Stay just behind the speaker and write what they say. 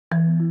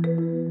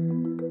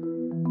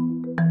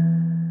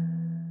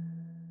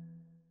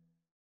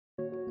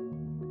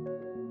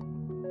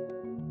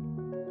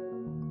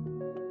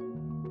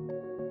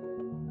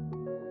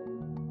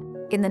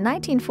In the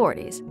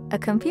 1940s, a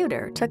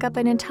computer took up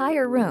an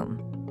entire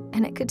room,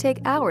 and it could take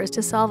hours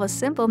to solve a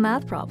simple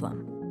math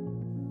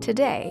problem.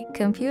 Today,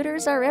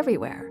 computers are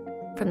everywhere,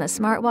 from the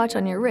smartwatch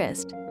on your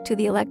wrist to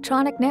the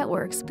electronic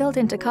networks built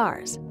into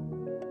cars.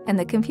 And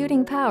the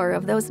computing power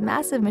of those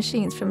massive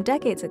machines from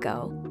decades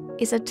ago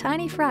is a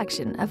tiny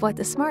fraction of what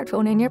the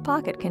smartphone in your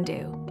pocket can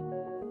do.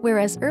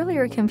 Whereas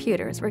earlier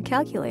computers were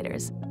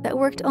calculators that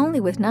worked only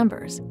with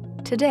numbers,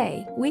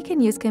 today we can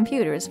use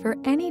computers for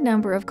any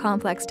number of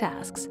complex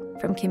tasks,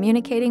 from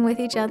communicating with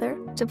each other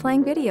to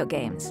playing video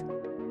games.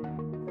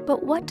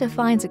 But what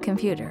defines a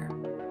computer?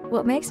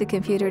 What makes a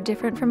computer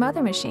different from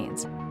other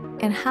machines?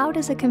 And how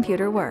does a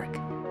computer work?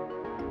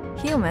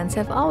 Humans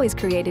have always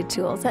created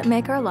tools that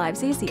make our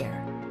lives easier.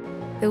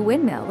 The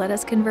windmill let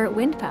us convert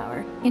wind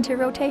power into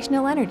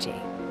rotational energy.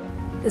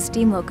 The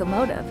steam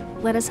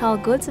locomotive let us haul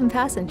goods and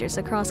passengers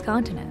across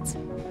continents.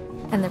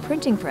 And the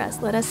printing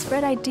press let us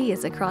spread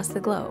ideas across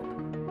the globe.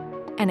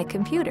 And a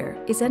computer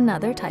is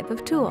another type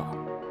of tool.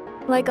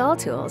 Like all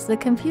tools, the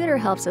computer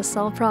helps us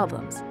solve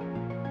problems.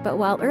 But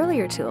while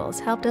earlier tools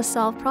helped us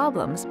solve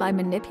problems by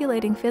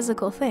manipulating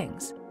physical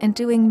things and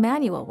doing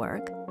manual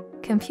work,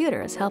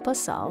 computers help us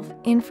solve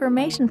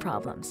information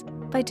problems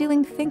by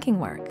doing thinking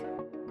work.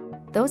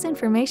 Those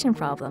information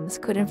problems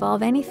could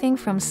involve anything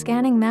from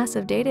scanning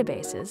massive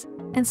databases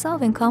and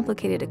solving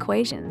complicated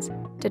equations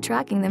to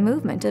tracking the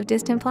movement of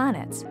distant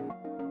planets.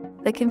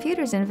 The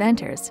computer's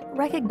inventors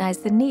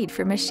recognized the need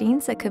for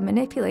machines that could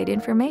manipulate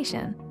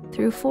information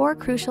through 4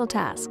 crucial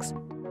tasks.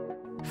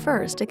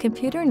 First, a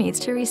computer needs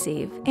to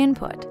receive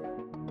input.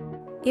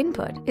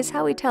 Input is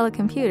how we tell a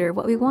computer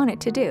what we want it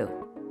to do.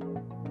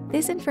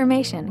 This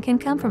information can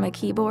come from a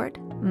keyboard,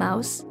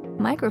 mouse,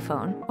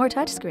 microphone, or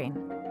touchscreen.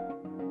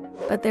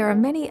 But there are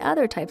many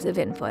other types of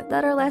input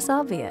that are less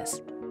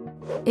obvious.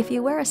 If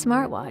you wear a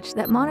smartwatch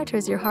that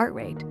monitors your heart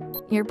rate,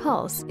 your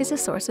pulse is a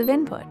source of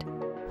input.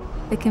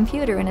 The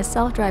computer in a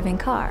self-driving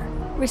car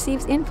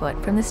receives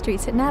input from the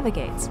streets it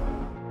navigates.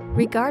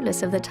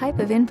 Regardless of the type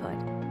of input,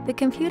 the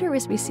computer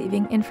is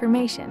receiving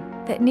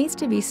information that needs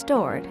to be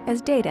stored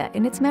as data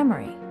in its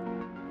memory.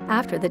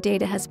 After the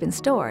data has been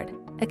stored,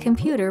 a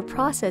computer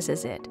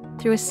processes it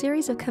through a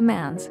series of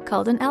commands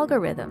called an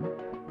algorithm.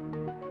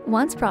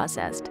 Once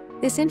processed,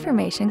 this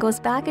information goes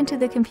back into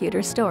the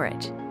computer's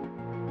storage.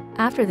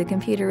 After the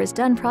computer is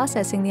done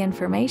processing the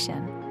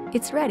information,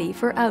 it's ready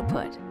for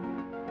output.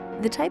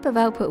 The type of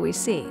output we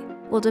see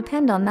will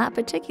depend on that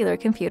particular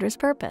computer's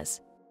purpose.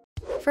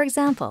 For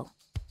example,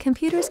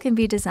 computers can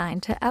be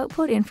designed to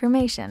output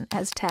information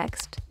as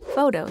text,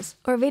 photos,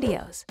 or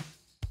videos.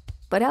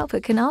 But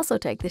output can also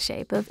take the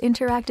shape of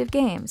interactive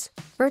games,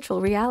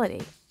 virtual reality,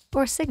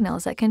 or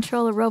signals that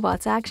control a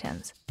robot's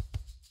actions.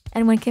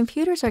 And when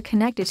computers are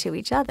connected to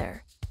each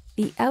other,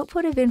 the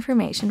output of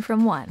information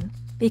from one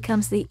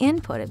becomes the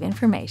input of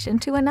information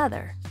to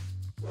another.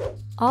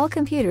 All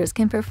computers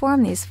can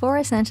perform these 4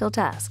 essential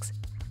tasks.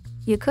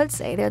 You could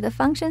say they're the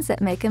functions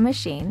that make a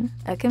machine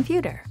a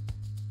computer.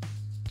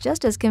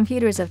 Just as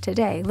computers of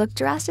today look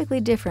drastically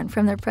different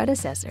from their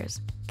predecessors,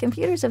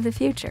 computers of the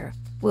future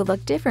will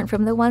look different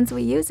from the ones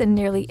we use in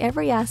nearly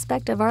every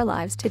aspect of our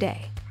lives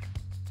today.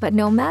 But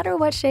no matter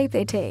what shape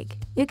they take,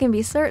 you can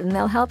be certain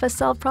they'll help us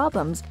solve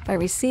problems by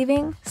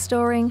receiving,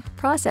 storing,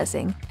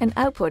 processing, and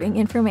outputting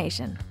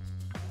information.